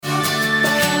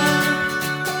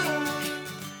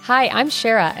Hi, I'm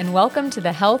Shara, and welcome to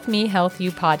the Health Me, Health You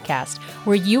podcast,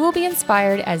 where you will be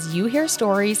inspired as you hear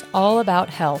stories all about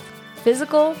health,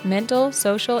 physical, mental,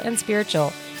 social, and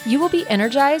spiritual. You will be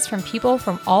energized from people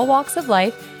from all walks of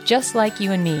life, just like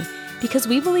you and me, because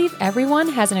we believe everyone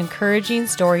has an encouraging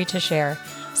story to share.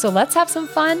 So let's have some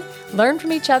fun, learn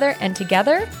from each other, and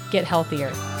together get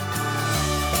healthier.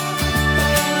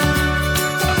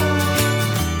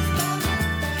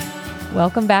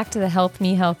 Welcome back to the Health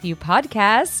Me, Health You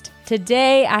podcast.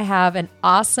 Today, I have an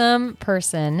awesome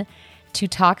person to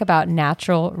talk about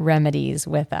natural remedies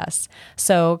with us.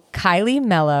 So Kylie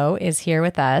Mello is here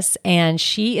with us, and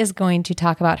she is going to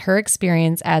talk about her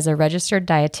experience as a registered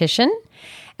dietitian,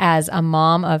 as a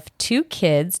mom of 2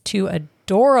 kids, 2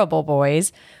 adorable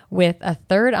boys, with a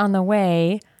third on the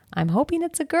way. I'm hoping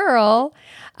it's a girl,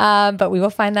 but we will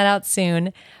find that out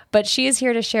soon. But she is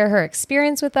here to share her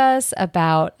experience with us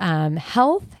about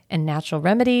health and natural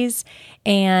remedies.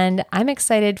 And I'm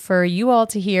excited for you all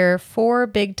to hear 4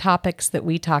 big topics that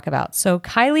we talk about. So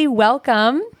Kylie,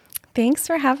 welcome. Thanks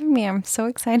for having me. I'm so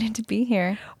excited to be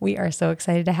here. We are so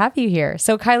excited to have you here.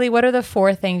 So Kylie, what are the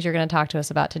 4 things you're going to talk to us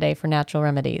about today for natural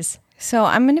remedies? So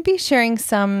I'm going to be sharing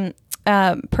some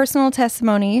personal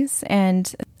testimonies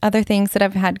and other things that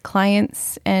I've had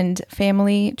clients and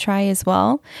family try as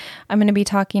well. I'm going to be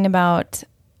talking about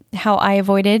how I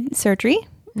avoided surgery,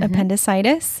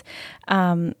 appendicitis,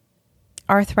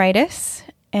 arthritis,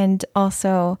 and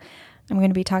also I'm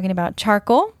going to be talking about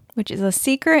charcoal, which is a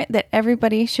secret that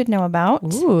everybody should know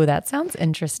about. Ooh, that sounds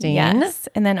interesting. Yes.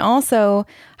 And then also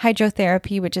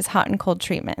hydrotherapy, which is hot and cold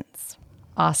treatments.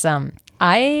 Awesome.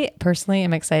 I personally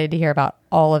am excited to hear about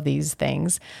all of these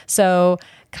things. So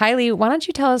Kylie, why don't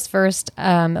you tell us first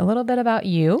a little bit about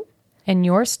you and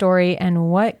your story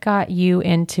and what got you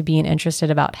into being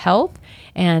interested about health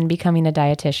and becoming a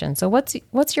dietitian. So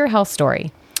what's your health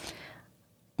story?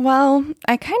 Well,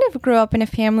 I kind of grew up in a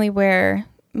family where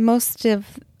most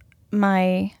of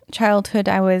my childhood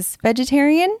I was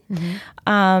vegetarian.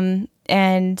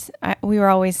 And we were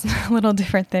always a little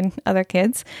different than other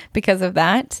kids because of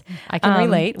that. I can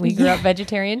relate. We grew up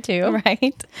vegetarian too.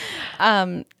 Right.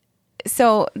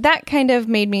 So that kind of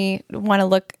made me want to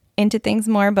look into things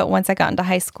more. But once I got into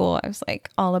high school, I was like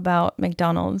all about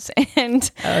McDonald's and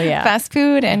fast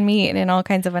food and meat and all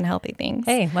kinds of unhealthy things.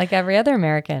 Hey, like every other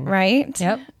American. Right?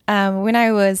 Yep. When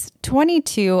I was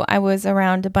 22, I was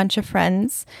around a bunch of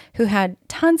friends who had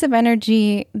tons of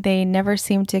energy. They never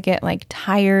seemed to get like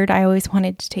tired. I always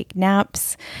wanted to take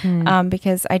naps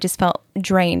because I just felt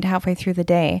drained halfway through the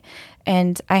day.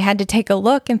 And I had to take a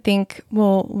look and think,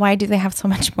 well, why do they have so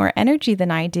much more energy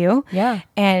than I do? Yeah.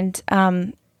 And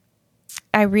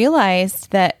I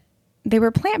realized that they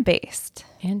were plant-based.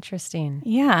 Interesting.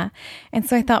 Yeah. And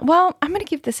so I thought, well, I'm going to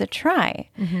give this a try.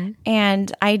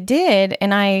 And I did.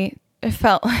 And I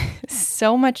felt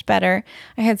so much better.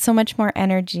 I had so much more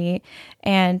energy.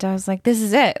 And I was like, this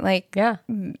is it. Like,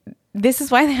 this is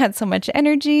why they had so much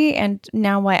energy. And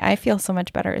now why I feel so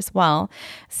much better as well.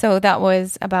 So that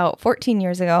was about 14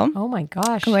 years ago. Oh my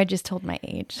gosh. Oh, I just told my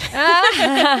age.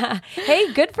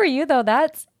 Hey, good for you though.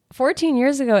 That's 14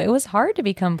 years ago. It was hard to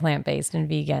become plant-based and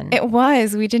vegan. It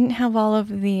was. We didn't have all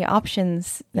of the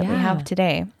options that we have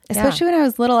today. Especially when I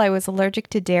was little, I was allergic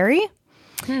to dairy.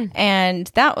 And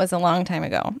that was a long time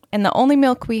ago. And the only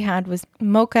milk we had was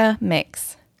Mocha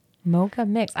Mix. Mocha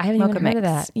Mix. I haven't even heard of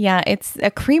that. Yeah, it's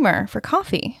a creamer for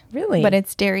coffee. Really? But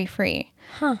it's dairy-free.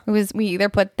 We either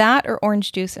put that or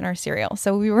orange juice in our cereal.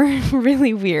 So we were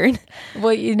really weird.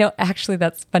 Well, actually,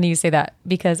 that's funny you say that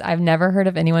because I've never heard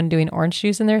of anyone doing orange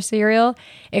juice in their cereal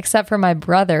except for my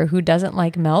brother who doesn't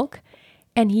like milk.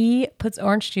 And he puts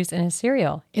orange juice in his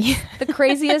cereal. It's the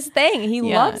craziest thing. He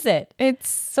loves it.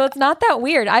 So it's not that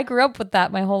weird. I grew up with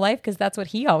that my whole life because that's what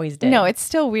he always did. No, it's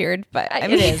still weird, but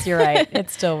it is. You're right.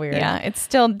 It's still weird. Yeah, it's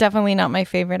still definitely not my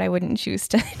favorite. I wouldn't choose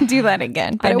to do that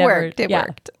again. But it worked. It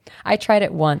worked. I tried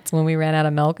it once when we ran out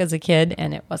of milk as a kid,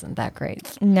 and it wasn't that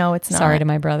great. No, it's not. Sorry to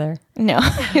my brother. No,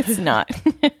 it's not.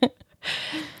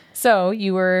 So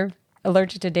you were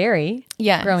allergic to dairy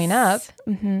growing up.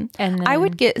 And then I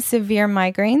would get severe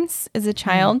migraines as a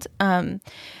child.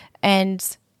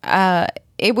 And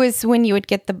it was when you would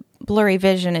get the blurry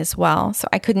vision as well. So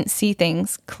I couldn't see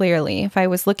things clearly. If I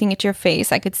was looking at your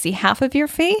face, I could see half of your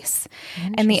face.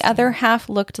 And the other half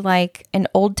looked like an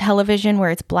old television where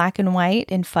it's black and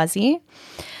white and fuzzy.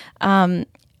 And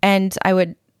I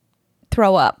would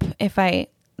throw up if I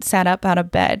sat up out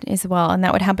of bed as well. And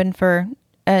that would happen for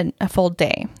a full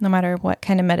day, no matter what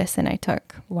kind of medicine I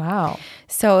took. Wow.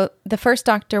 So the first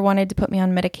doctor wanted to put me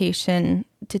on medication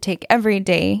to take every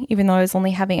day, even though I was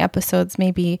only having episodes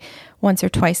maybe once or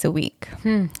twice a week.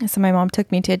 So my mom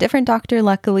took me to a different doctor,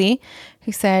 luckily,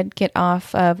 who said, get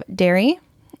off of dairy,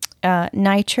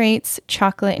 nitrates,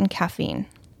 chocolate, and caffeine.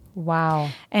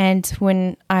 Wow. And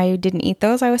when I didn't eat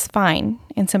those, I was fine.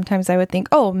 And sometimes I would think,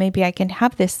 oh, maybe I can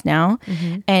have this now.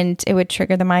 And it would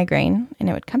trigger the migraine and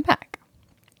it would come back.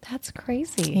 That's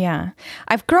crazy. Yeah.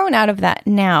 I've grown out of that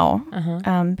now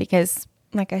because,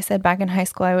 like I said, back in high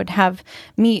school, I would have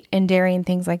meat and dairy and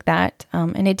things like that.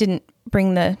 And it didn't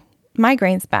bring the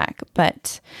migraines back.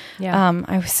 But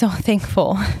I was so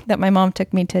thankful that my mom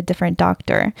took me to a different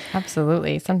doctor.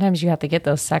 Absolutely. Sometimes you have to get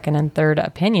those second and third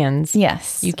opinions.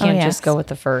 Yes. You can't just go with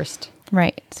the first.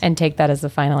 Right. And take that as the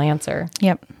final answer.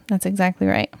 Yep. That's exactly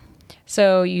right.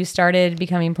 So you started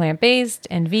becoming plant-based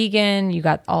and vegan. You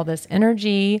got all this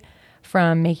energy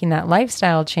from making that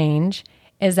lifestyle change.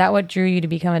 Is that what drew you to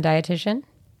become a dietitian?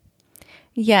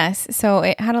 Yes. So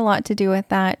it had a lot to do with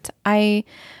that. I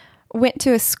went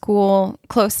to a school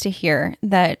close to here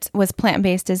that was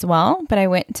plant-based as well, but I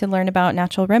went to learn about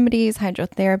natural remedies,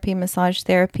 hydrotherapy, massage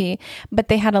therapy, but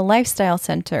they had a lifestyle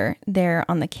center there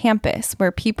on the campus where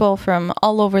people from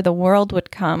all over the world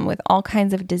would come with all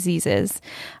kinds of diseases.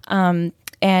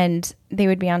 And they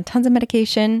would be on tons of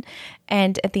medication.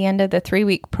 And at the end of the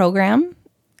 3-week program,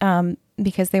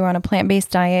 because they were on a plant-based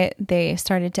diet, they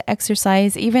started to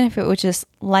exercise, even if it was just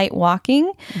light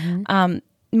walking.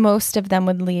 Most of them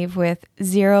would leave with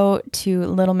 0 to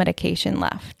little medication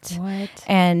left. What?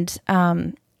 And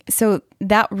so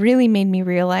that really made me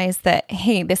realize that,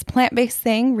 hey, this plant-based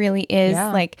thing really is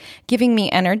like giving me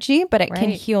energy, but it can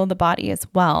heal the body as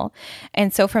well.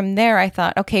 And so from there, I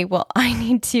thought, okay, well, I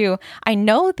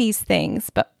know these things,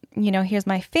 but here's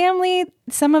my family,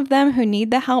 some of them who need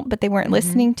the help, but they weren't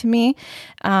listening to me,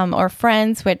 or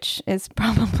friends, which is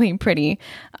probably pretty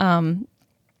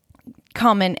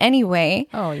common anyway.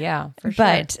 Oh, yeah, for sure.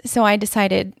 But so I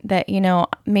decided that,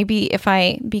 maybe if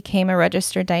I became a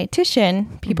registered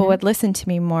dietitian, people would listen to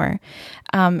me more.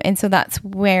 And so that's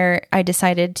where I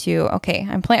decided to, okay,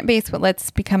 I'm plant-based, but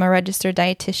let's become a registered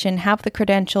dietitian, have the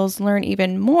credentials, learn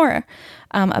even more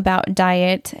about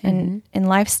diet and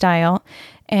lifestyle.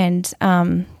 And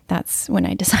that's when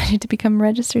I decided to become a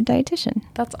registered dietitian.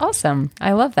 That's awesome.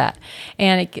 I love that.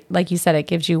 And like you said, it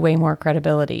gives you way more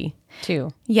credibility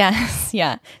too. Yes.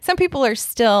 Yeah. Some people are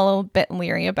still a little bit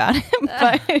leery about it,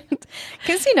 but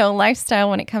because, lifestyle,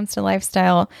 when it comes to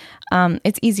lifestyle,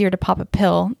 it's easier to pop a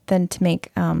pill than to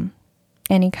make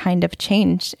any kind of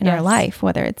change in our life,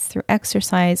 whether it's through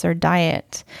exercise or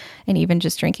diet and even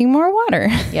just drinking more water.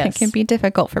 It can be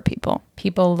difficult for people.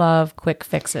 People love quick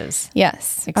fixes.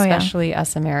 Yes. Especially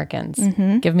us Americans.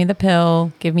 Give me the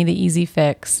pill, give me the easy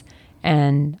fix.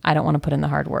 And I don't want to put in the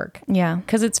hard work. Yeah.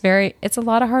 Because it's a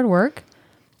lot of hard work.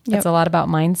 It's a lot about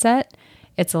mindset.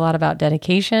 It's a lot about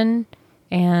dedication.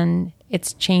 And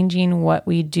it's changing what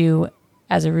we do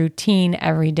as a routine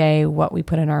every day, what we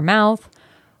put in our mouth,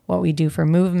 what we do for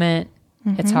movement.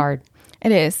 It's hard.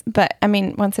 It is. But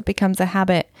once it becomes a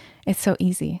habit, it's so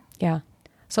easy. Yeah.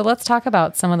 So let's talk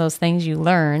about some of those things you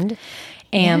learned.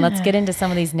 And let's get into some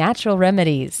of these natural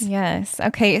remedies. Yes.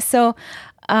 Okay. So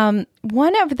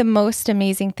one of the most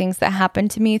amazing things that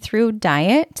happened to me through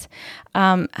diet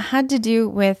had to do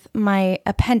with my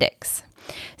appendix.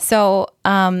 So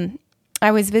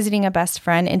I was visiting a best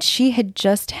friend and she had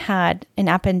just had an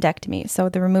appendectomy. So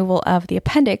the removal of the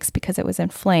appendix because it was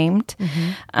inflamed.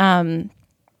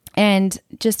 And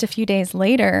just a few days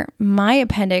later, my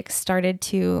appendix started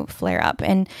to flare up.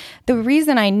 And the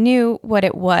reason I knew what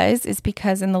it was is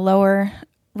because in the lower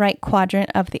right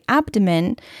quadrant of the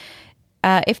abdomen,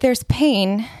 if there's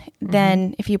pain,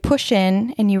 then if you push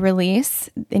in and you release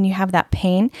and you have that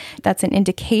pain, that's an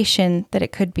indication that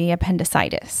it could be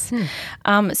appendicitis.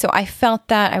 So I felt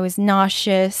that. I was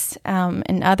nauseous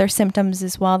and other symptoms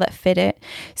as well that fit it.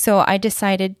 So I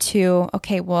decided to,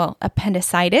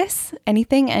 appendicitis,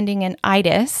 anything ending in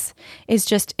itis, is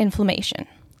just inflammation.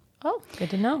 Oh, good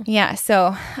to know. Yeah.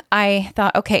 So I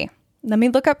thought, okay, let me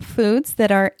look up foods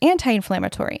that are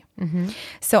anti-inflammatory.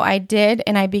 So I did,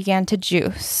 and I began to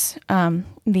juice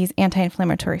these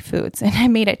anti-inflammatory foods. And I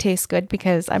made it taste good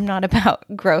because I'm not about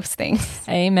gross things.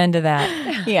 Amen to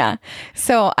that. Yeah.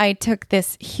 So I took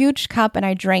this huge cup and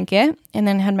I drank it and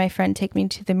then had my friend take me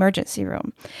to the emergency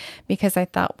room because I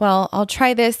thought, well, I'll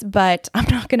try this, but I'm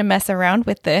not going to mess around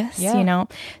with this,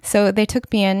 So they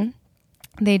took me in.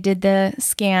 They did the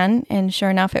scan and sure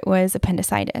enough, it was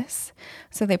appendicitis.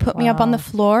 So they put me up on the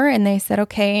floor and they said,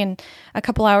 okay, in a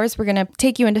couple hours, we're going to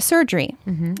take you into surgery.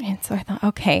 And so I thought,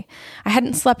 okay, I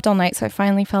hadn't slept all night. So I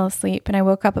finally fell asleep and I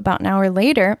woke up about an hour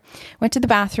later, went to the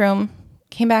bathroom,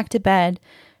 came back to bed,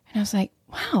 and I was like,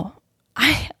 wow,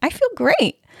 I feel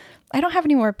great. I don't have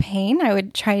any more pain. I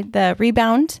would try the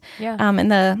Rebound in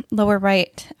the lower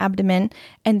right abdomen,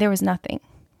 and there was nothing.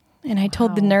 And I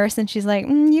told the nurse, and she's like,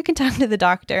 you can talk to the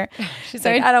doctor. She's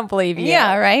like, I don't believe you.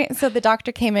 Yeah, right. So the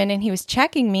doctor came in, and he was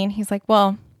checking me, and he's like,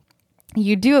 well,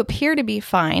 you do appear to be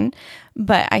fine,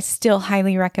 but I still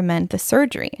highly recommend the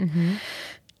surgery.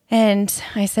 And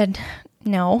I said,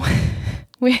 no,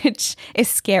 which is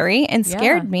scary and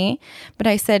scared me. But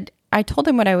I told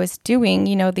him what I was doing,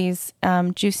 these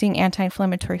juicing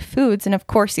anti-inflammatory foods. And of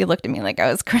course, he looked at me like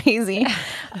I was crazy.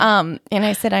 And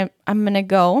I said, I'm going to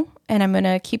go and I'm going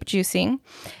to keep juicing.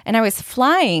 And I was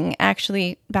flying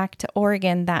actually back to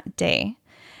Oregon that day.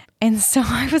 And so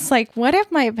I was like, what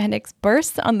if my appendix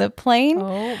bursts on the plane?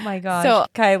 Oh my gosh. So,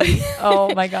 Kylie,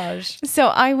 oh my gosh. So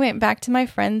I went back to my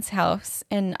friend's house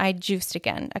and I juiced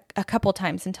again a couple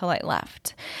times until I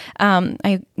left.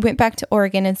 I went back to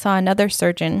Oregon and saw another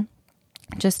surgeon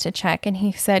just to check. And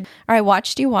he said, all right, I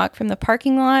watched you walk from the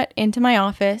parking lot into my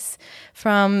office,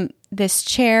 from this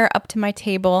chair up to my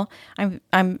table.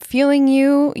 I'm feeling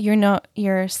you,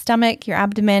 your stomach, your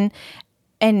abdomen,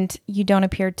 and you don't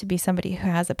appear to be somebody who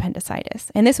has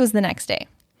appendicitis. And this was the next day.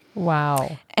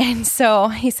 Wow. And so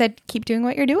he said, keep doing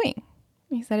what you're doing.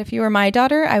 He said, if you were my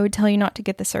daughter, I would tell you not to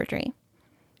get the surgery.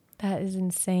 That is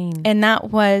insane. And that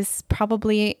was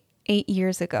probably 8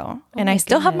 years ago. And I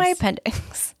still have my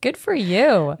appendix. Good for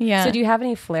you. Yeah. So do you have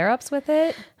any flare-ups with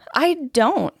it? I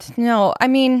don't. No. I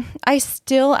mean, I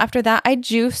still, after that, I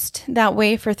juiced that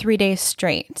way for 3 days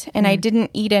straight. And I didn't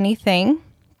eat anything.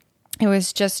 It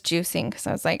was just juicing because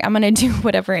I was like, I'm going to do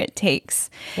whatever it takes.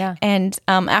 Yeah. And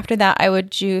after that, I would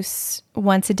juice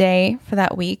once a day for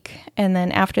that week. And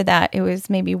then after that, it was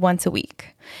maybe once a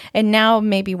week. And now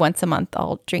maybe once a month,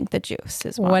 I'll drink the juice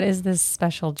as well. What is this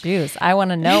special juice? I want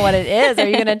to know what it is. Are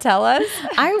you going to tell us?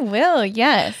 I will,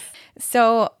 yes.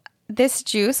 So this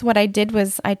juice, what I did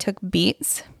was I took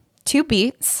beets, 2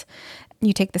 beets.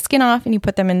 You take the skin off and you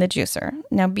put them in the juicer.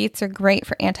 Now, beets are great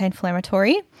for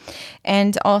anti-inflammatory.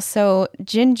 And also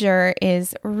ginger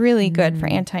is really good for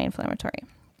anti-inflammatory.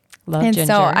 Love and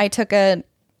ginger. So I took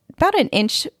about an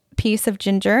inch piece of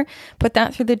ginger, put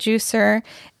that through the juicer,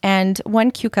 and 1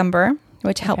 cucumber,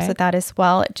 which helps with that as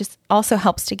well. It just also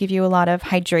helps to give you a lot of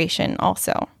hydration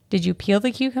also. Did you peel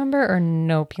the cucumber or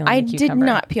no peeling I the cucumber?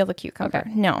 did not peel the cucumber.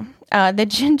 Okay. No. The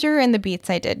ginger and the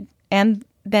beets I did. And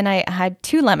then I had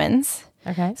 2 lemons.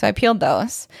 Okay. So I peeled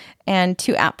those, and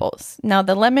 2 apples. Now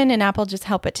the lemon and apple just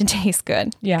help it to taste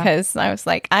good. Yeah. Because I was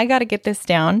like, I got to get this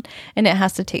down and it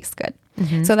has to taste good.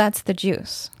 So that's the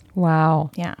juice.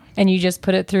 Wow. Yeah. And you just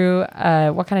put it through,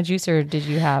 what kind of juicer did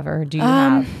you have, or do you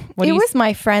have? It was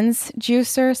my friend's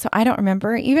juicer, so I don't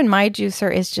remember. Even my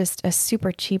juicer is just a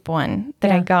super cheap one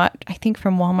that I got, I think,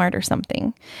 from Walmart or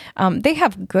something. They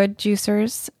have good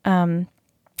juicers.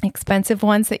 Expensive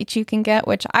ones that you can get,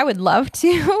 which I would love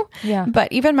to. Yeah.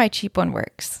 But even my cheap one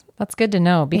works. That's good to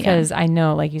know because I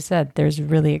know, like you said, there's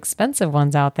really expensive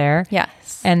ones out there.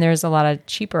 Yes. And there's a lot of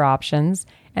cheaper options.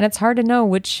 And it's hard to know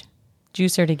which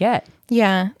juicer to get.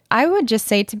 Yeah. I would just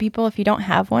say to people, if you don't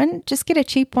have one, just get a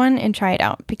cheap one and try it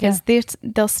out because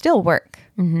they'll still work.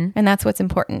 And that's what's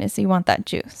important is you want that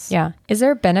juice. Yeah. Is there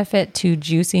a benefit to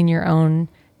juicing your own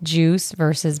juice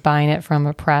versus buying it from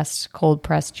a cold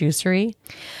pressed juicery?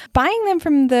 Buying them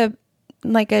from a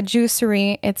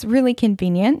juicery, it's really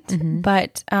convenient,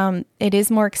 but it is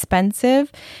more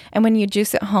expensive. And when you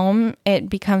juice at home, it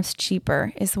becomes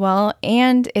cheaper as well.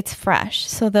 And it's fresh.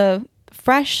 So the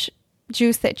fresh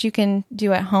juice that you can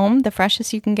do at home, the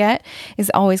freshest you can get,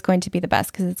 is always going to be the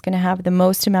best because it's going to have the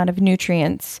most amount of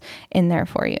nutrients in there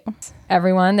for you.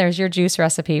 Everyone, there's your juice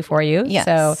recipe for you. Yes.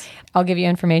 So I'll give you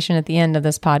information at the end of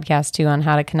this podcast too on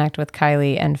how to connect with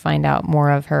Kylie and find out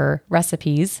more of her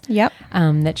recipes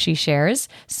that she shares.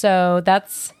 So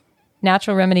that's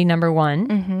natural remedy number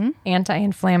 1,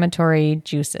 anti-inflammatory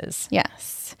juices.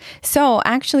 Yes. So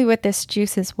actually with this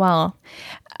juice as well,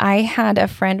 I had a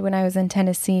friend when I was in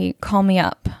Tennessee call me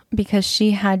up because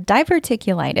she had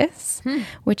diverticulitis,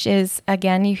 which is,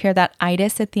 again, you hear that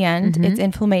itis at the end. It's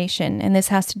inflammation, and this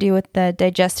has to do with the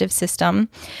digestive system.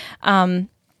 And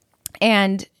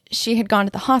she had gone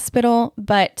to the hospital,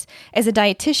 but as a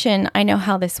dietitian, I know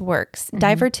how this works.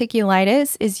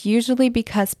 Diverticulitis is usually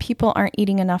because people aren't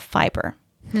eating enough fiber.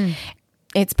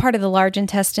 It's part of the large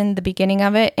intestine, the beginning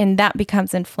of it, and that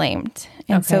becomes inflamed.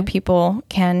 And so people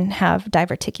can have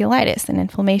diverticulitis and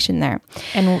inflammation there.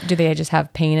 And do they just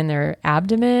have pain in their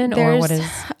abdomen or what is?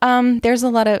 There's a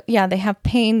lot of, they have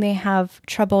pain. They have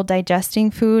trouble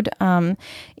digesting food,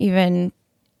 even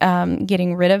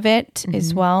getting rid of it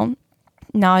as well.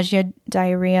 nausea,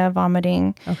 diarrhea,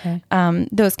 vomiting. Okay.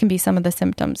 Those can be some of the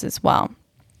symptoms as well.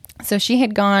 So she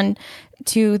had gone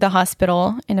to the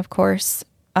hospital, and of course,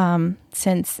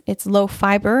 since it's low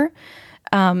fiber,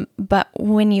 but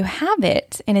when you have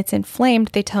it and it's inflamed,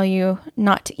 they tell you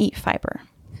not to eat fiber.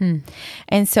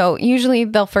 And so usually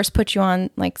they'll first put you on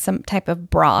like some type of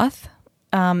broth.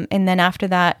 And then after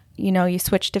that, you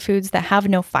switch to foods that have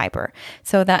no fiber.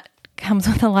 So that comes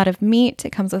with a lot of meat. It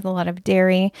comes with a lot of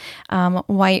dairy,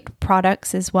 white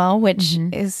products as well, which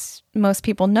is, most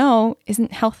people know,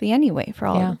 isn't healthy anyway for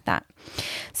all of that.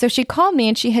 So she called me,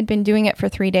 and she had been doing it for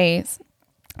 3 days,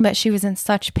 but she was in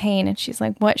such pain, and she's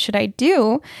like, what should I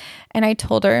do? And I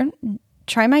told her,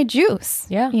 try my juice.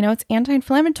 Yeah. It's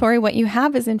anti-inflammatory. What you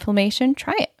have is inflammation.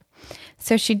 Try it.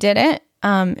 So she did it.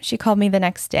 She called me the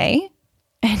next day,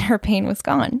 and her pain was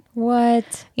gone.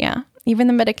 What? Yeah. Even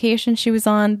the medication she was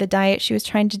on, the diet she was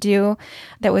trying to do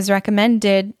that was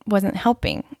recommended wasn't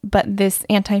helping, but this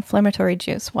anti-inflammatory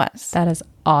juice was. That is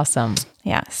awesome.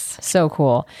 Yes. So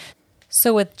cool.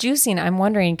 So with juicing, I'm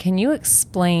wondering, can you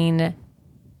explain,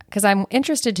 because I'm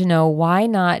interested to know, why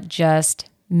not just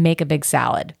make a big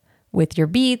salad with your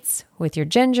beets, with your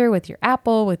ginger, with your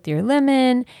apple, with your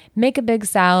lemon, make a big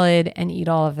salad and eat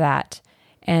all of that?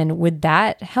 And would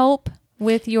that help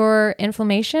with your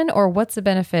inflammation, or what's the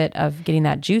benefit of getting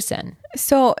that juice in?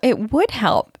 So it would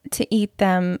help to eat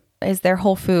them as their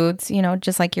whole foods,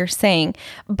 just like you're saying.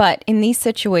 But in these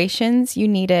situations, you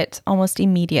need it almost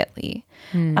immediately.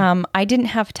 I didn't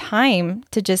have time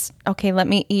to just, okay, let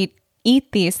me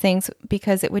eat these things,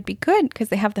 because it would be good because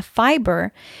they have the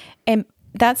fiber. And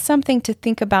that's something to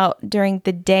think about during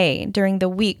the day, during the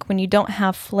week, when you don't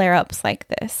have flare-ups like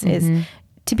this, is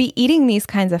to be eating these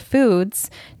kinds of foods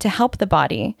to help the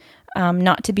body,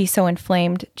 not to be so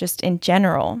inflamed just in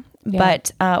general. Yeah.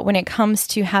 But when it comes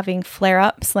to having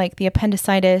flare-ups like the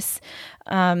appendicitis,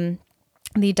 the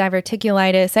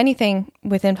diverticulitis, anything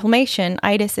with inflammation,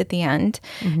 itis at the end,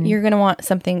 you're going to want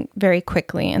something very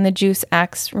quickly. And the juice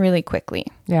acts really quickly.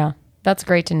 Yeah, that's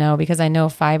great to know, because I know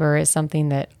fiber is something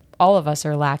that all of us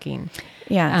are lacking.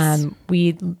 Yes.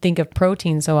 We think of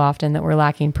protein so often that we're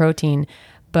lacking protein,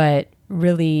 but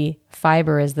really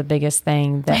fiber is the biggest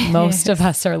thing that most of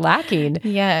us are lacking.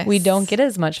 Yes. We don't get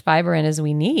as much fiber in as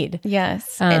we need.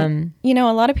 Yes. And,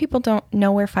 a lot of people don't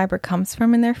know where fiber comes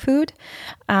from in their food.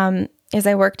 As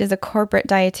I worked as a corporate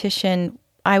dietitian,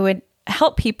 I would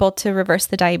help people to reverse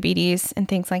the diabetes and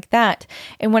things like that.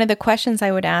 And one of the questions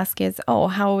I would ask is,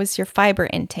 how was your fiber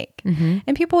intake?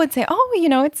 And people would say,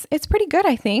 it's pretty good,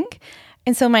 I think.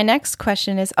 And so my next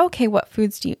question is, okay, what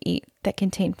foods do you eat that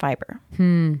contain fiber?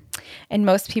 And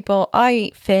most people, I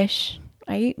eat fish,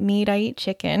 I eat meat, I eat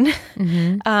chicken.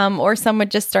 Or some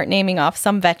would just start naming off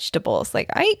some vegetables. Like,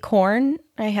 I eat corn,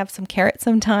 I have some carrots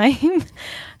sometime.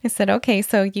 I said, okay,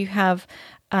 so you have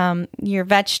your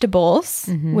vegetables,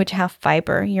 which have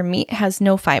fiber. Your meat has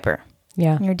no fiber.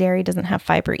 Yeah. Your dairy doesn't have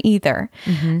fiber either.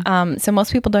 So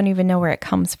most people don't even know where it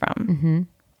comes from.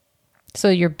 So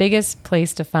your biggest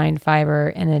place to find fiber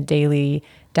in a daily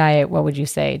diet, what would you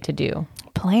say to do?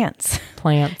 Plants.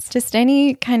 Just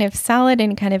any kind of salad,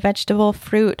 any kind of vegetable,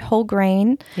 fruit, whole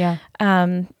grain. Yeah.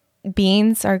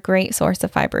 Beans are a great source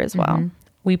of fiber as well.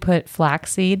 We put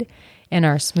flaxseed in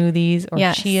our smoothies,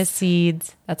 or chia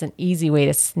seeds. That's an easy way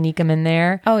to sneak them in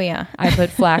there. Oh, yeah. I put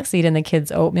flaxseed in the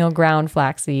kids' oatmeal, ground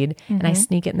flaxseed, and I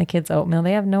sneak it in the kids' oatmeal.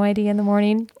 They have no idea in the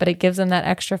morning, but it gives them that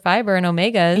extra fiber and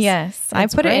omegas. Yes. I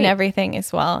put it in everything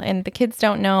as well. And the kids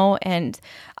don't know. And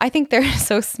I think they're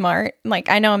so smart. Like,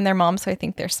 I know I'm their mom, so I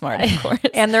think they're smart, of course.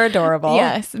 And they're adorable.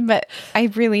 Yes. But I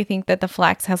really think that the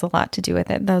flax has a lot to do with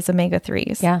it, those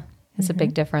omega-3s. Yeah. It's a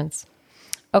big difference.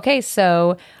 Okay.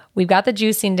 So we've got the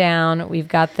juicing down. We've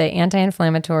got the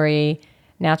anti-inflammatory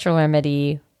natural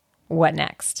remedy. What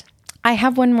next? I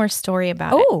have one more story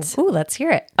about it. Oh, let's hear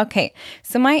it. Okay.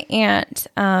 So my aunt,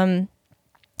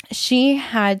 she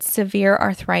had severe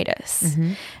arthritis.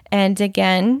 And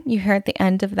again, you hear at the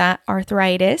end of that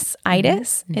arthritis,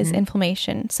 itis is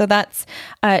inflammation. So that's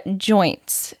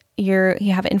joints. You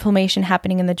have inflammation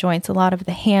happening in the joints. A lot of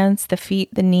the hands, the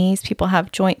feet, the knees, people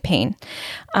have joint pain.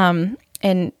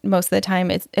 And most of the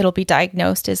time it'll be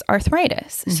diagnosed as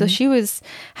arthritis. So she was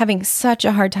having such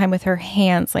a hard time with her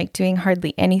hands, like doing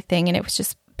hardly anything. And it was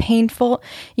just painful.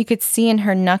 You could see in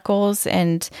her knuckles,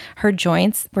 and her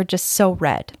joints were just so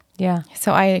red. Yeah.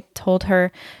 So I told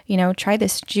her, try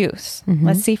this juice.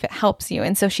 Let's see if it helps you.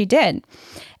 And so she did.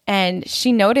 And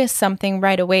she noticed something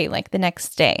right away, like the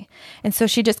next day. And so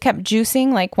she just kept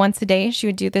juicing, like once a day. She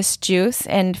would do this juice.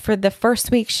 And for the first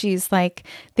week, she's like,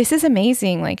 this is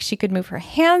amazing. Like, she could move her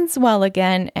hands well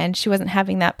again, and she wasn't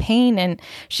having that pain. And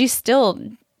she's still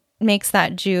makes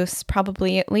that juice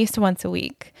probably at least once a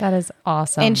week. That is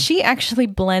awesome. And she actually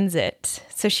blends it.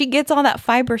 So she gets all that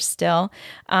fiber still.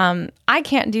 I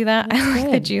can't do that. I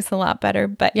like the juice a lot better,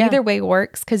 but either way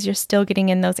works because you're still getting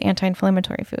in those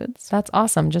anti-inflammatory foods. That's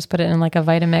awesome. Just put it in like a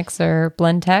Vitamix or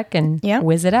Blend Tech and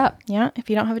whiz it up. Yeah. If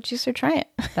you don't have a juicer, try it.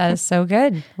 That is so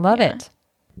good. Love it.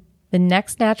 The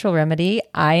next natural remedy,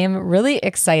 I am really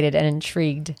excited and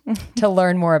intrigued to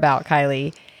learn more about,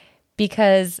 Kylie,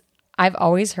 because I've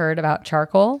always heard about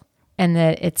charcoal and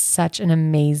that it's such an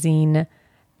amazing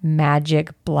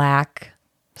magic black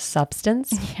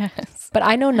substance. Yes. But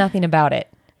I know nothing about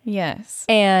it. Yes.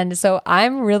 And so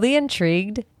I'm really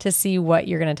intrigued to see what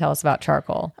you're going to tell us about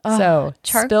charcoal.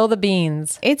 Spill the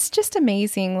beans. It's just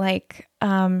amazing. Like,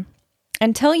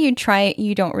 until you try it,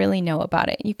 you don't really know about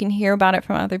it. You can hear about it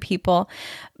from other people,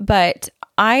 but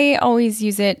I always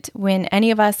use it when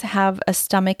any of us have a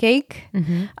stomach ache.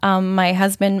 My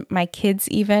husband, my kids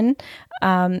even.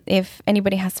 If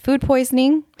anybody has food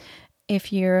poisoning,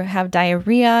 if you have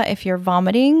diarrhea, if you're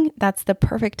vomiting, that's the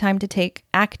perfect time to take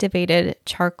activated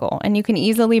charcoal. And you can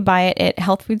easily buy it at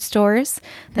health food stores.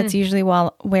 That's usually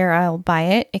where I'll buy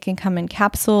it. It can come in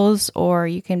capsules or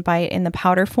you can buy it in the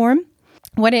powder form.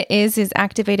 What it is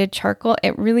activated charcoal.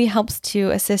 It really helps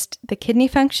to assist the kidney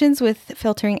functions with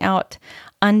filtering out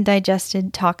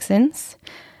undigested toxins.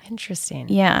 Interesting.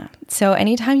 Yeah. So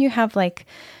anytime you have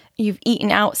you've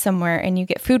eaten out somewhere and you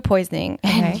get food poisoning,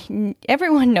 and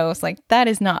everyone knows that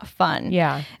is not fun.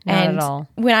 Yeah, not at all.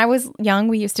 When I was young,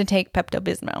 we used to take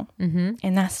Pepto-Bismol,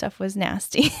 and that stuff was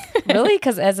nasty. Really?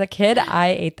 Because as a kid, I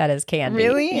ate that as candy.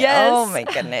 Really? Yes. Oh my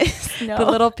goodness. No. The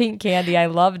little pink candy. I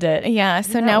loved it. Yeah.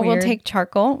 So now we'll take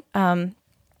charcoal.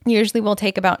 Usually we'll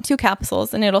take about 2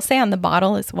 capsules, and it'll say on the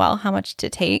bottle as well how much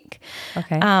to take.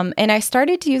 Okay. And I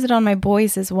started to use it on my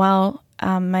boys as well.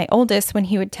 My oldest, when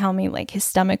he would tell me his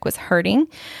stomach was hurting,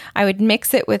 I would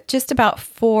mix it with just about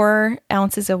 4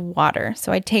 ounces of water.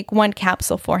 So I'd take 1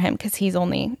 capsule for him because he's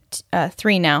only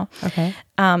 3 now. Okay.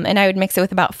 And I would mix it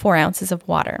with about 4 ounces of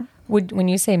water. When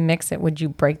you say mix it, would you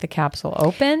break the capsule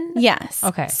open? Yes.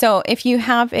 Okay. So if you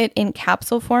have it in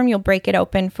capsule form, you'll break it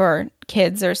open for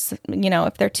kids, or,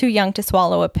 if they're too young to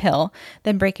swallow a pill,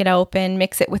 then break it open,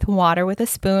 mix it with water with a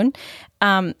spoon.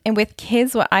 And with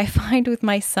kids, what I find with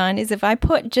my son is if I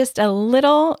put just a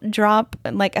little drop,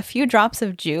 a few drops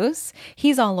of juice,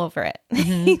 he's all over it.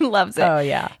 He loves it. Oh,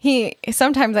 yeah.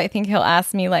 Sometimes I think he'll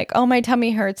ask me oh, my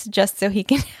tummy hurts, just so he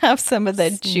can have some of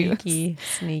the juice.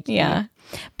 Sneaky. Yeah.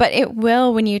 But it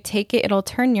will, when you take it, it'll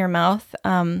turn your mouth,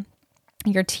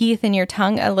 your teeth and your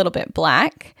tongue a little bit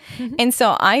black. And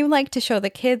so I like to show the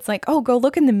kids oh, go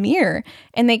look in the mirror,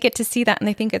 and they get to see that and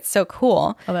they think it's so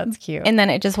cool. Oh, that's cute. And then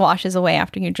it just washes away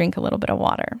after you drink a little bit of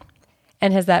water.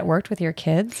 And has that worked with your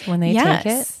kids when they take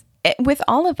it? With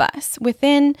all of us,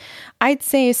 I'd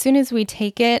say as soon as we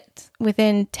take it,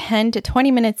 within 10 to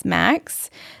 20 minutes max,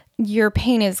 your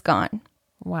pain is gone.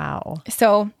 Wow.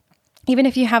 So even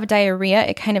if you have diarrhea,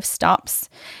 it kind of stops.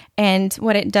 And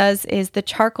what it does is the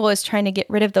charcoal is trying to get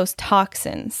rid of those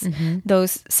toxins,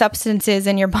 those substances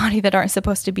in your body that aren't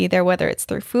supposed to be there, whether it's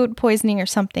through food poisoning or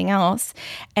something else.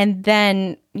 And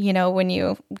then, when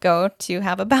you go to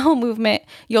have a bowel movement,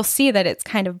 you'll see that it's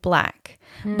kind of black.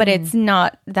 But it's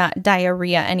not that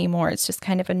diarrhea anymore. It's just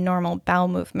kind of a normal bowel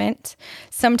movement.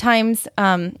 Sometimes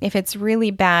if it's really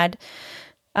bad,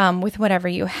 with whatever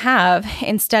you have,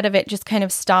 instead of it just kind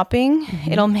of stopping,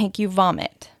 it'll make you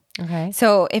vomit. Okay.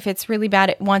 So if it's really bad,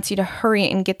 it wants you to hurry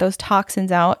and get those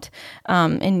toxins out,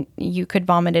 and you could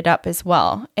vomit it up as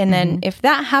well. And then if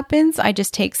that happens, I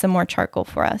just take some more charcoal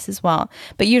for us as well.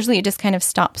 But usually it just kind of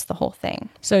stops the whole thing.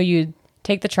 So you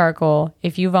take the charcoal.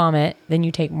 If you vomit, then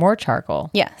you take more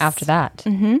charcoal. Yes. After that.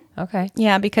 Mm-hmm. Okay.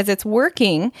 Yeah, because it's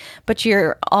working, but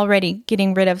you're already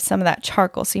getting rid of some of that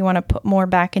charcoal. So you want to put more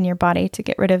back in your body to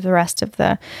get rid of the rest of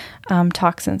the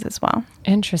toxins as well.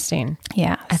 Interesting.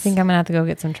 Yeah. I think I'm going to have to go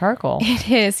get some charcoal. It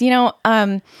is.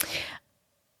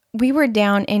 We were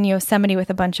down in Yosemite with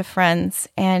a bunch of friends,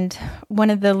 and one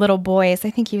of the little boys, I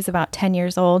think he was about 10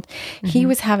 years old, he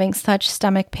was having such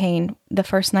stomach pain the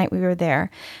first night we were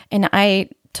there. And I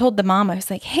told the mom, I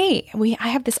was like, hey, I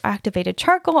have this activated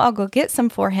charcoal. I'll go get some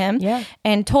for him. Yeah.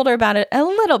 And told her about it a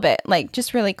little bit,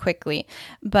 just really quickly.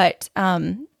 But,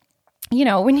 when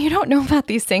you don't know about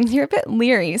these things, you're a bit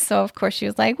leery. So, of course, she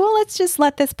was like, well, let's just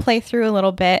let this play through a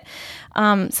little bit.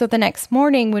 So the next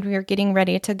morning when we were getting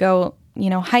ready to go,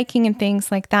 hiking and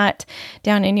things like that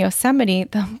down in Yosemite,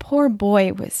 the poor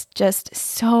boy was just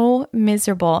so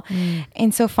miserable.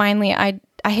 And so finally I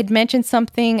I had mentioned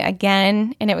something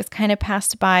again and it was kind of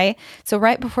passed by. So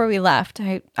right before we left,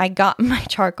 I got my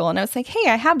charcoal and I was like, hey,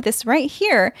 I have this right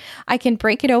here. I can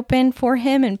break it open for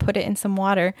him and put it in some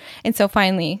water. And so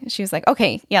finally she was like,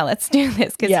 okay, yeah, let's do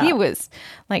this. Because he was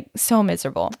like so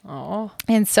miserable. Oh.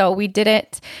 And so we did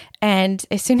it. And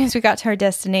as soon as we got to our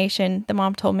destination, the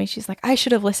mom told me, she's like, I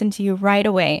should have listened to you right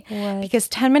away. What? Because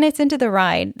 10 minutes into the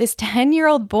ride, this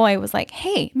 10-year-old boy was like,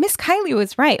 hey, Miss Kylie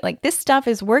was right. Like, this stuff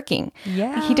is working.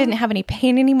 Yeah. He didn't have any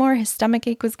pain anymore. His stomach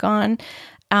ache was gone.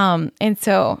 And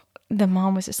so the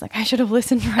mom was just like, I should have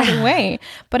listened right away.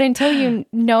 But until you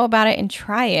know about it and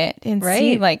try it and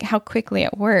see like how quickly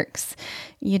it works,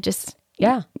 you just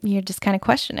kind of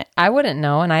question it. I wouldn't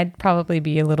know, and I'd probably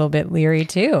be a little bit leery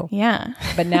too. Yeah.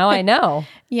 But now I know.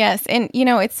 Yes. And, you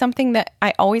know, it's something that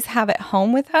I always have at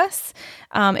home with us.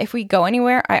 If we go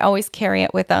anywhere, I always carry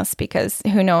it with us because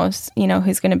who knows, you know,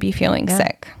 who's going to be feeling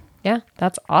sick. Yeah,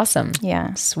 that's awesome.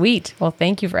 Yeah. Sweet. Well,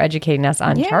 thank you for educating us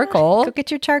on charcoal. Go get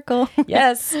your charcoal.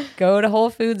 Yes. Go to Whole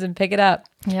Foods and pick it up.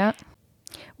 Yeah.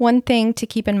 One thing to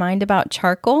keep in mind about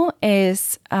charcoal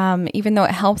is even though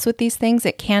it helps with these things,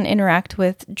 it can interact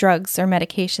with drugs or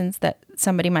medications that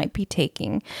somebody might be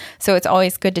taking. So it's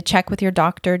always good to check with your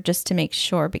doctor just to make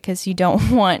sure because you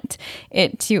don't want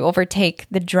it to overtake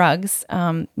the drugs.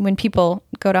 When people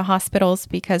go to hospitals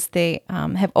because they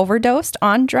have overdosed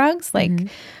on drugs, like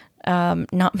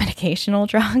not medicational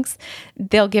drugs,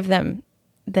 they'll give them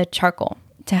the charcoal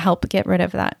to help get rid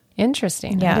of that.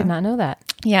 Interesting. Yeah. I did not know that.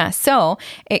 Yeah. So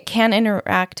it can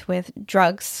interact with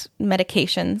drugs,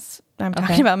 medications. I'm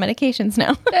talking about medications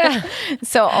now.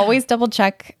 So always double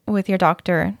check with your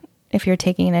doctor if you're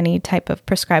taking any type of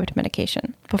prescribed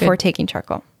medication before taking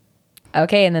charcoal.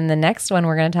 Okay. And then the next one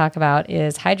we're going to talk about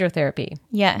is hydrotherapy.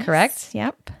 Yes. Correct?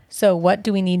 Yep. So what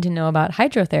do we need to know about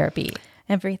hydrotherapy?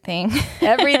 Everything.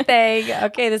 Everything.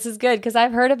 Okay. This is good because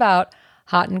I've heard about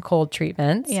hot and cold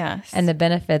treatments and the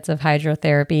benefits of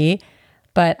hydrotherapy.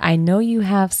 But I know you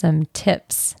have some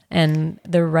tips and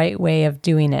the right way of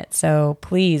doing it. So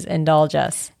please indulge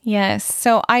us. Yes.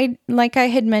 So like I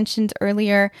had mentioned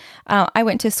earlier, I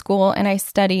went to school and I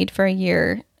studied for a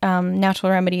year,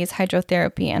 natural remedies,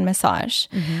 hydrotherapy, and massage.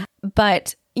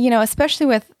 But, you know, especially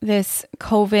with this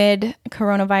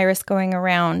coronavirus going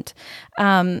around,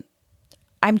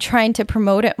 I'm trying to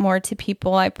promote it more to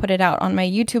people. I put it out on my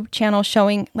YouTube channel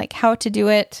showing like how to do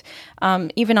it.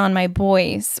 Even on my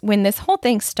boys, when this whole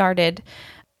thing started,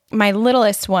 my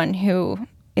littlest one he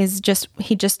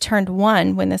just turned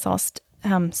 1 when this all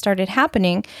started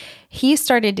happening. He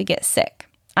started to get sick.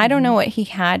 I don't know what he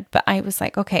had, but I was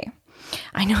like, okay,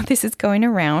 I know this is going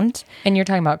around. And you're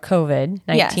talking about COVID-19.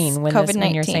 Yes, COVID-19.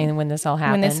 When you're saying when this all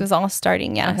happened. When this was all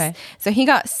starting, yes. Okay. So he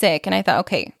got sick and I thought,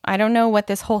 okay, I don't know what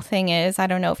this whole thing is. I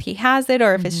don't know if he has it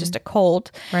or if it's just a cold.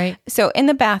 Right. So in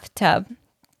the bathtub,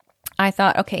 I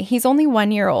thought, okay, he's only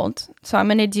 1 year old. So I'm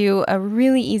going to do a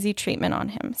really easy treatment on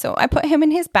him. So I put him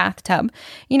in his bathtub.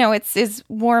 You know, it's as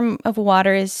warm of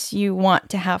water as you want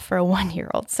to have for a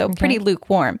 1-year-old. So pretty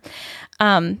lukewarm.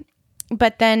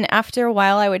 But then after a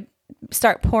while, I would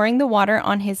start pouring the water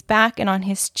on his back and on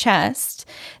his chest,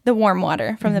 the warm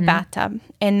water from the bathtub.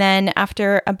 And then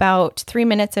after about 3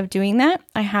 minutes of doing that,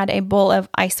 I had a bowl of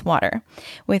ice water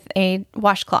with a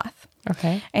washcloth.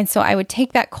 Okay. And so I would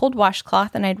take that cold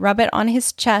washcloth and I'd rub it on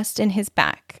his chest and his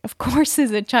back. Of course, as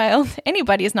a child,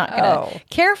 anybody is not going to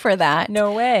care for that.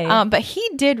 No way. But he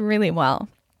did really well.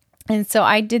 And so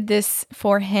I did this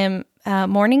for him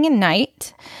morning and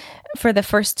night for the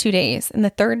first 2 days. And the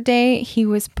third day, he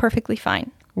was perfectly fine.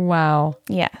 Wow.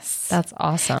 Yes. That's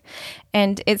awesome.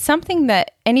 And it's something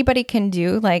that anybody can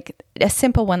do, like a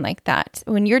simple one like that.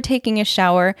 When you're taking a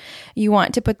shower, you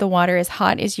want to put the water as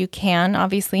hot as you can,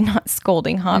 obviously not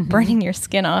scalding hot, burning your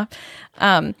skin off.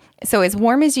 So as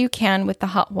warm as you can with the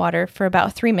hot water for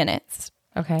about 3 minutes.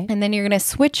 Okay. And then you're going to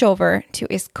switch over to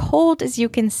as cold as you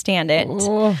can stand it.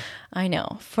 Ooh. I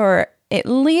know. For at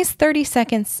least 30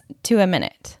 seconds to a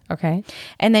minute. Okay.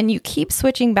 And then you keep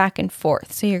switching back and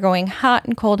forth. So you're going hot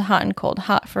and cold,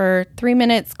 hot for 3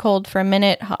 minutes, cold for a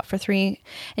minute, hot for 3.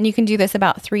 And you can do this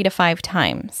about 3 to 5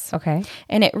 times. Okay.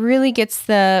 And it really gets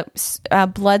the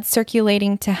blood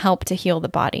circulating to help to heal the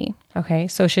body. Okay.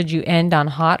 So should you end on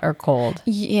hot or cold?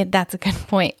 Yeah, that's a good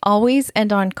point. Always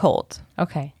end on cold.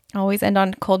 Okay. Always end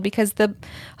on cold because the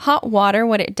hot water,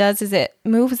 what it does is it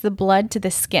moves the blood to the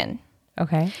skin.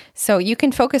 Okay. So you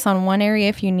can focus on one area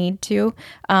if you need to,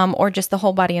 or just the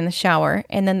whole body in the shower.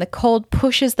 And then the cold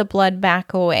pushes the blood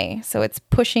back away. So it's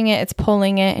pushing it, it's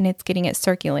pulling it, and it's getting it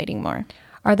circulating more.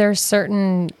 Are there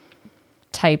certain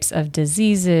types of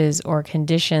diseases or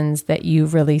conditions that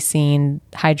you've really seen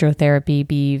hydrotherapy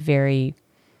be very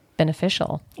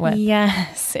beneficial with.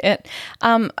 Yes.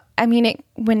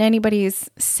 When anybody's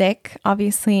sick,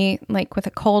 obviously, like with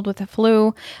a cold, with a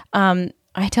flu,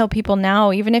 I tell people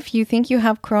now, even if you think you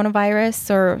have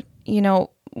coronavirus or,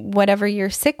 whatever you're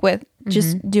sick with,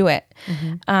 just do it.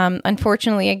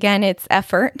 Unfortunately, again, it's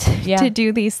effort to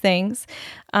do these things,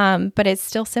 but it's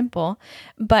still simple.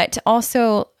 But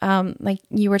also, like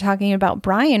you were talking about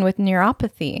Brian with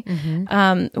neuropathy.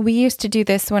 We used to do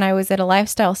this when I was at a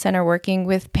lifestyle center working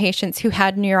with patients who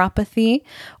had neuropathy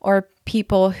or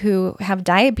people who have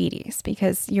diabetes,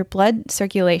 because your blood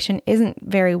circulation isn't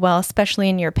very well, especially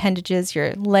in your appendages,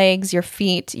 your legs, your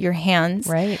feet, your hands.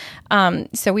 Right.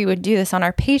 So we would do this on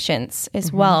our patients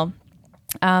as well.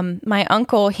 My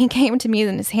uncle, he came to me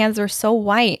and his hands were so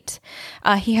white.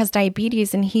 He has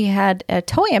diabetes and he had a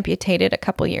toe amputated a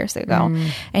couple years ago.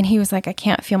 And he was like, I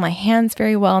can't feel my hands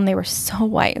very well. And they were so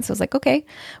white. And so I was like, okay,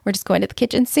 we're just going to the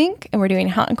kitchen sink and we're doing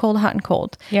hot and cold, hot and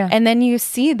cold. Yeah. And then you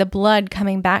see the blood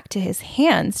coming back to his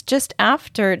hands just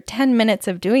after 10 minutes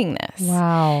of doing this.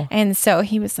 Wow. And so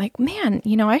he was like, man,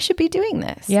 I should be doing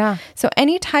this. Yeah. So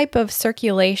any type of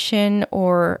circulation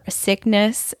or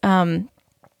sickness,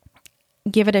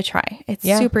 give it a try. It's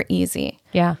super easy.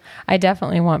 Yeah. I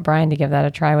definitely want Brian to give that a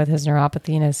try with his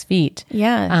neuropathy in his feet.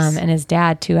 Yes. And his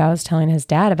dad too. I was telling his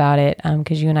dad about it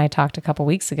because you and I talked a couple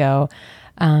weeks ago.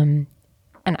 And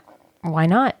why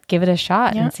not give it a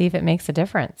shot and see if it makes a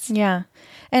difference? Yeah.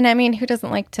 And who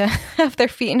doesn't like to have their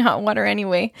feet in hot water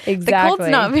anyway? Exactly. The cold's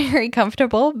not very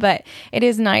comfortable, but it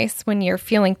is nice when you're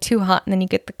feeling too hot and then you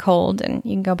get the cold and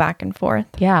you can go back and forth.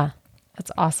 Yeah.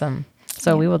 That's awesome.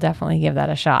 So we will definitely give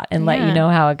that a shot and let you know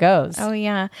how it goes. Oh,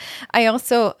 yeah. I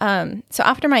also, so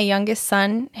after my youngest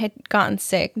son had gotten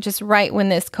sick, just right when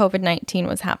this COVID-19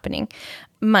 was happening,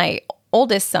 my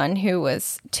oldest son, who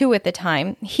was 2 at the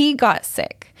time, he got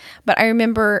sick. But I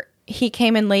remember he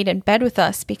came and laid in bed with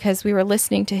us because we were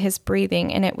listening to his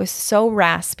breathing and it was so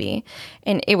raspy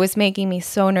and it was making me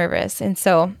so nervous. And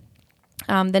so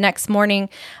the next morning,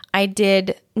 I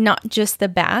did not just the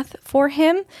bath for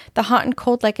him, the hot and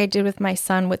cold like I did with my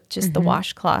son with just the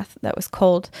washcloth that was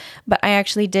cold, but I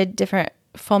actually did different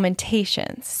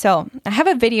fomentations. So I have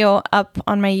a video up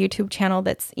on my YouTube channel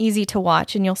that's easy to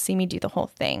watch and you'll see me do the whole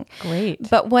thing. Great.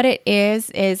 But what it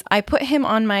is I put him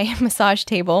on my massage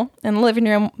table in the living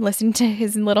room listening to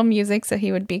his little music so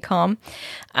he would be calm.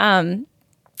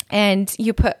 And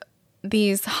you put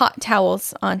these hot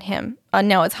towels on him.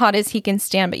 Now as hot as he can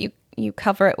stand, but you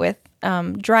cover it with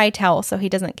dry towel so he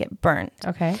doesn't get burnt.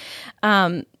 Okay.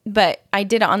 But I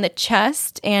did it on the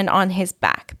chest and on his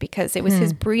back because it was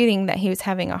his breathing that he was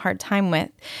having a hard time with.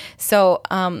 So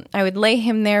I would lay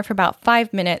him there for about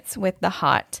 5 minutes with the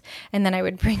hot, and then I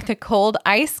would bring the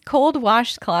ice cold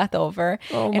washcloth over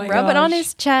and rub it on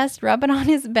his chest, rub it on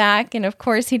his back. And of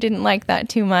course he didn't like that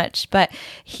too much, but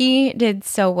he did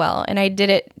so well. And I did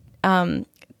it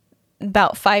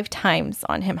about 5 times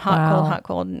on him, hot,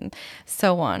 cold, and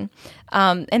so on.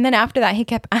 And then after that, he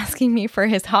kept asking me for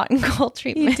his hot and cold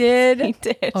treatment. He did? He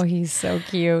did. Oh, he's so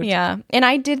cute. Yeah. And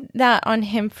I did that on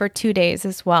him for 2 days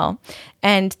as well.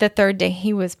 And the 3rd day,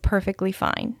 he was perfectly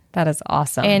fine. That is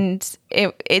awesome. And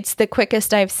it's the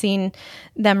quickest I've seen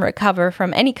them recover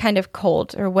from any kind of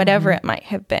cold or whatever it might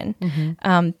have been,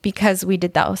 because we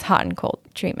did those hot and cold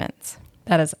treatments.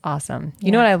 That is awesome.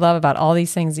 You know what I love about all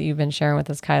these things that you've been sharing with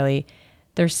us, Kylie?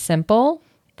 They're simple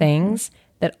things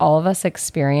that all of us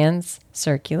experience: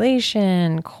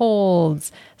 circulation,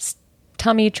 colds,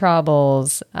 tummy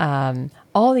troubles,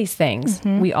 all these things.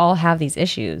 We all have these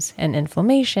issues and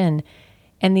inflammation.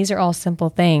 And these are all simple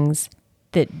things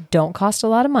that don't cost a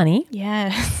lot of money.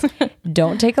 Yes.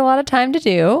 Don't take a lot of time to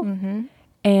do.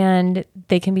 And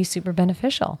they can be super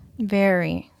beneficial.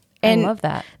 Very. I love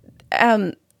that.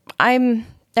 I'm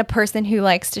a person who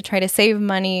likes to try to save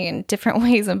money in different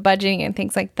ways of budgeting and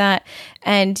things like that.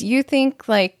 And you think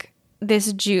like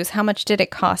this juice, how much did it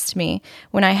cost me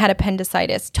when I had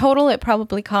appendicitis? Total, it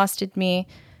probably costed me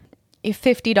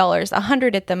 $50,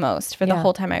 $100 at the most for the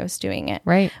whole time I was doing it.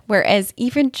 Right. Whereas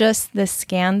even just the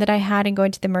scan that I had and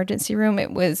going to the emergency room,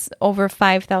 it was over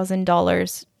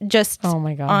 $5,000 just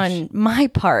on my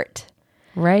part.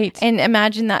 Right. And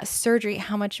imagine that surgery,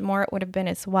 how much more it would have been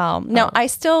as well. Now, I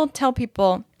still tell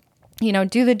people,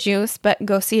 do the juice, but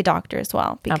go see a doctor as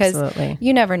well, because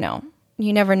you never know.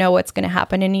 You never know what's going to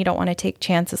happen, and you don't want to take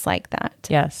chances like that.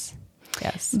 Yes.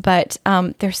 Yes. But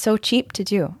they're so cheap to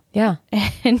do. Yeah.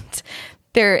 And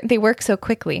they work so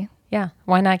quickly. Yeah.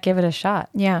 Why not give it a shot?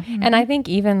 Yeah. And I think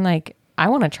even I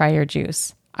want to try your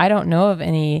juice. I don't know of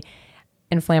any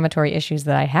inflammatory issues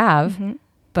that I have,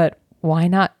 but why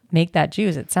not make that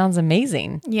juice? It sounds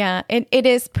amazing. Yeah, it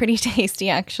is pretty tasty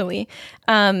actually.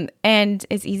 And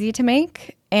it's easy to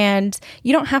make. And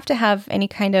you don't have to have any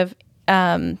kind of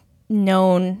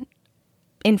known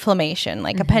inflammation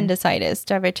like appendicitis,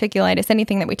 diverticulitis,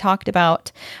 anything that we talked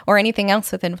about, or anything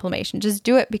else with inflammation. Just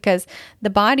do it because the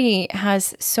body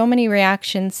has so many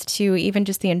reactions to even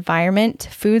just the environment,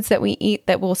 foods that we eat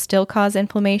that will still cause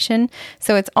inflammation.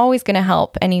 So it's always going to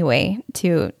help anyway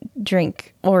to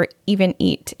drink or even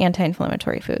eat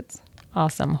anti-inflammatory foods.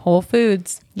 Awesome. Whole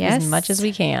foods. Yes. As much as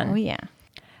we can. Oh, yeah.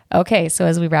 Okay. So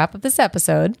as we wrap up this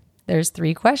episode, there's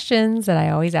 3 questions that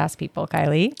I always ask people,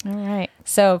 Kylie. All right.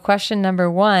 So question number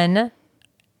 1,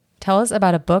 tell us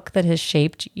about a book that has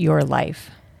shaped your life.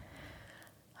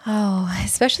 Oh,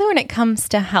 especially when it comes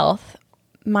to health.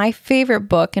 My favorite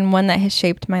book and one that has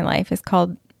shaped my life is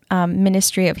called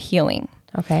Ministry of Healing.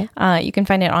 Okay. You can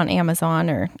find it on Amazon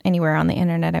or anywhere on the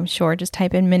internet, I'm sure. Just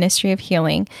type in Ministry of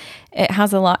Healing. It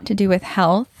has a lot to do with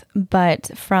health,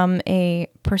 but from a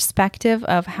perspective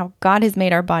of how God has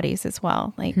made our bodies as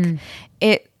well.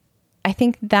 I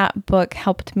think that book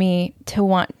helped me to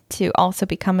want to also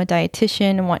become a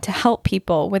dietitian and want to help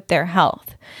people with their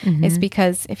health. It's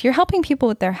because if you're helping people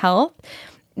with their health,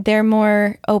 they're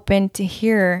more open to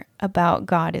hear about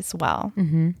God as well.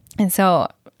 And so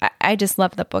I just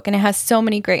love the book, and it has so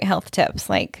many great health tips.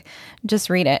 Like, just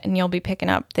read it and you'll be picking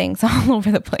up things all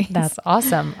over the place. That's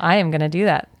awesome. I am going to do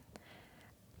that.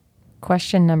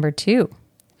 Question number 2,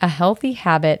 a healthy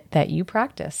habit that you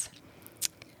practice.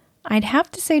 I'd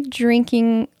have to say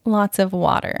drinking lots of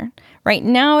water. Right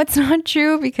now, it's not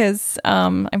true because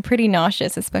I'm pretty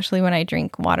nauseous, especially when I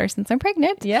drink water since I'm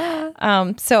pregnant.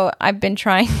 Yeah. So I've been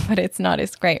trying, but it's not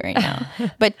as great right now.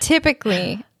 But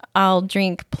typically, I'll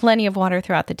drink plenty of water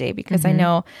throughout the day because I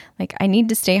know like I need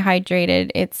to stay hydrated.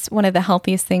 It's one of the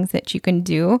healthiest things that you can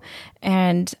do.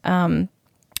 And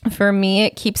for me,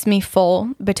 it keeps me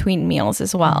full between meals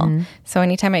as well. So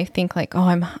anytime I think like, oh,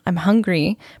 I'm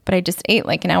hungry, but I just ate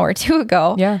like an hour or 2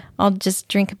 ago, I'll just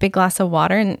drink a big glass of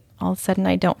water and all of a sudden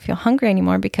I don't feel hungry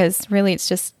anymore because really it's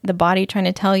just the body trying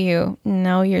to tell you,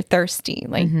 no, you're thirsty,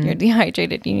 like you're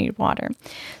dehydrated, you need water.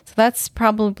 So that's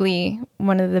probably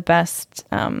one of the best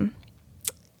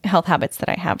health habits that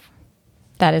I have.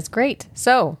 That is great.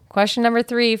 So question number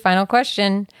 3, final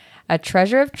question, a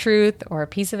treasure of truth or a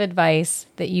piece of advice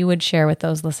that you would share with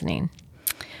those listening.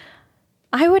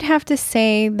 I would have to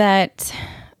say that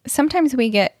sometimes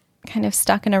we get kind of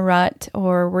stuck in a rut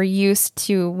or we're used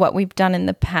to what we've done in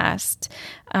the past.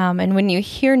 And when you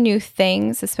hear new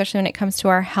things, especially when it comes to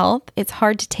our health, it's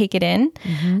hard to take it in.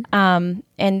 And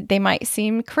they might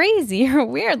seem crazy or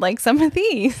weird, like some of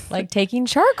these. Like taking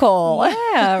charcoal.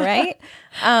 Yeah, right?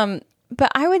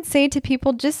 But I would say to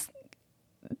people, just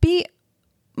be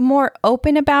more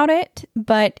open about it,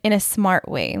 but in a smart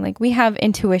way. Like we have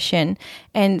intuition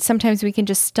and sometimes we can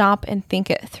just stop and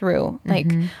think it through.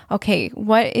 Like, okay,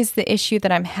 what is the issue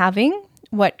that I'm having?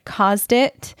 What caused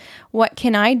it? What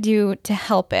can I do to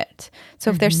help it?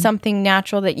 So if there's something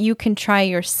natural that you can try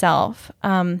yourself,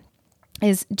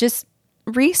 is just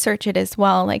research it as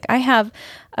well. Like I have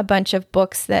a bunch of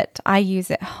books that I use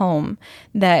at home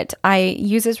that I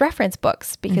use as reference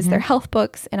books because they're health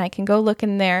books and I can go look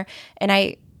in there and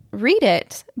I read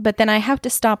it, but then I have to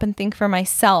stop and think for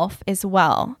myself as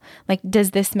well. Like,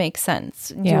 does this make sense?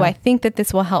 Do I think that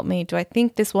this will help me? Do I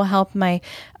think this will help my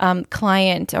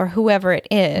client or whoever it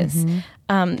is?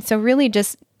 So really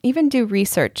just even do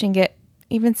research and get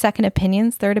even second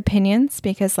opinions, third opinions,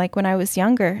 because like when I was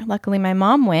younger, luckily my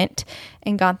mom went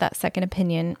and got that second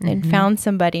opinion and found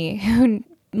somebody who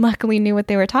luckily knew what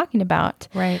they were talking about.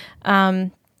 Right.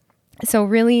 So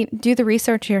really do the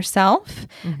research yourself,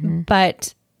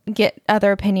 but get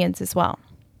other opinions as well.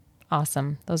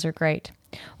 Awesome. Those are great.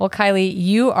 Well, Kylie,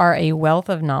 you are a wealth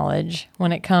of knowledge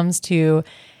when it comes to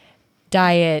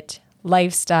diet,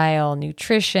 lifestyle,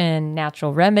 nutrition,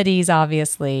 natural remedies,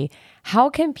 obviously. How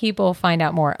can people find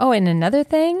out more? Oh, and another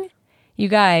thing, you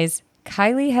guys,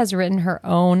 Kylie has written her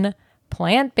own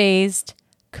plant-based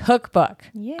cookbook.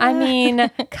 Yeah. I mean,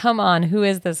 come on, who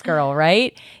is this girl,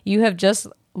 right? You have just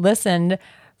listened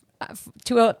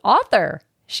to an author.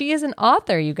 She is an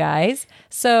author, you guys.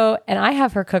 So, and I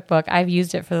have her cookbook. I've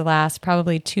used it for the last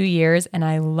probably 2 years and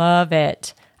I love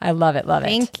it. I love it. Love it.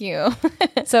 Thank you.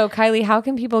 So Kylie, how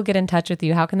can people get in touch with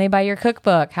you? How can they buy your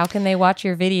cookbook? How can they watch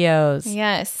your videos?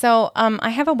 Yes. So I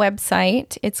have a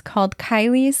website. It's called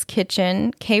Kylie's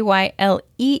Kitchen, KYLEES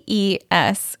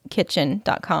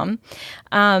kitchen.com.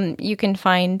 You can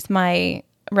find my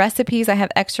recipes. I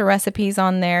have extra recipes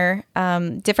on there,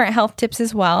 different health tips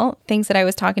as well. Things that I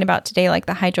was talking about today, like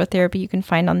the hydrotherapy, you can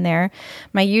find on there.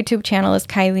 My YouTube channel is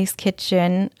Kylie's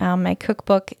Kitchen. My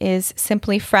cookbook is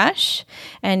Simply Fresh.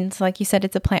 And like you said,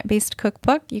 it's a plant-based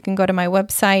cookbook. You can go to my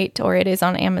website, or it is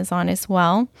on Amazon as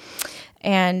well.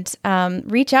 And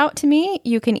reach out to me.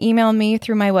 You can email me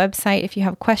through my website if you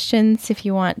have questions. If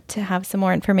you want to have some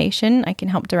more information, I can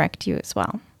help direct you as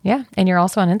well. Yeah. And you're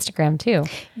also on Instagram too.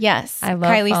 Yes. I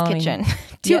love Kylie's Kitchen.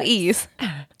 Two E's.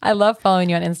 I love following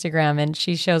you on Instagram, and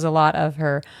she shows a lot of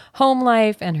her home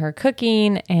life and her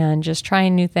cooking and just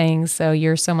trying new things. So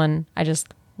you're someone I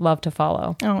just love to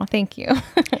follow. Oh, thank you.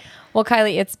 Well,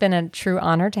 Kylie, it's been a true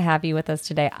honor to have you with us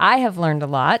today. I have learned a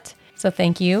lot. So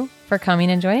thank you for coming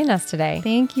and joining us today.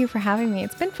 Thank you for having me.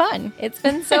 It's been fun. It's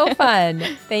been so fun.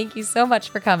 Thank you so much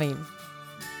for coming.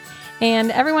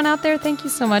 And everyone out there, thank you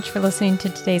so much for listening to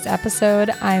today's episode.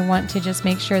 I want to just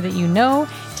make sure that you know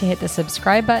to hit the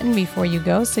subscribe button before you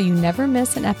go so you never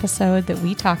miss an episode that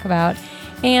we talk about.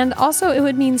 And also, it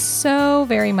would mean so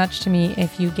very much to me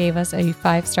if you gave us a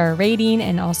 5-star rating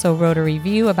and also wrote a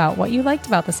review about what you liked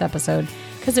about this episode,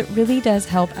 because it really does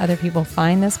help other people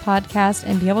find this podcast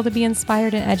and be able to be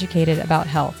inspired and educated about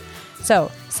health.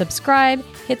 So subscribe,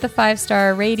 hit the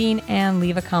 5-star rating, and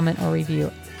leave a comment or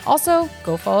review. Also,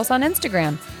 go follow us on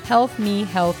Instagram, Health Me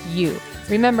Health You.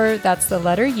 Remember, that's the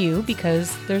letter U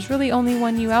because there's really only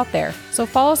one you out there. So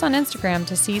follow us on Instagram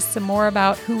to see some more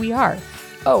about who we are.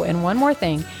 Oh, and one more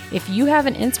thing. If you have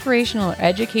an inspirational or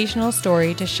educational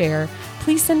story to share,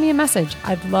 please send me a message.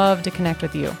 I'd love to connect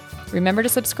with you. Remember to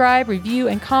subscribe, review,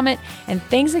 and comment. And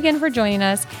thanks again for joining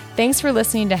us. Thanks for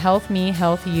listening to Health Me,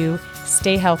 Health You.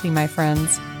 Stay healthy, my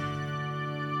friends.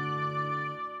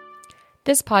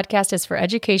 This podcast is for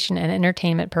education and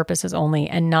entertainment purposes only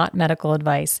and not medical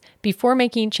advice. Before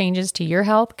making changes to your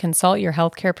health, consult your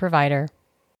healthcare provider.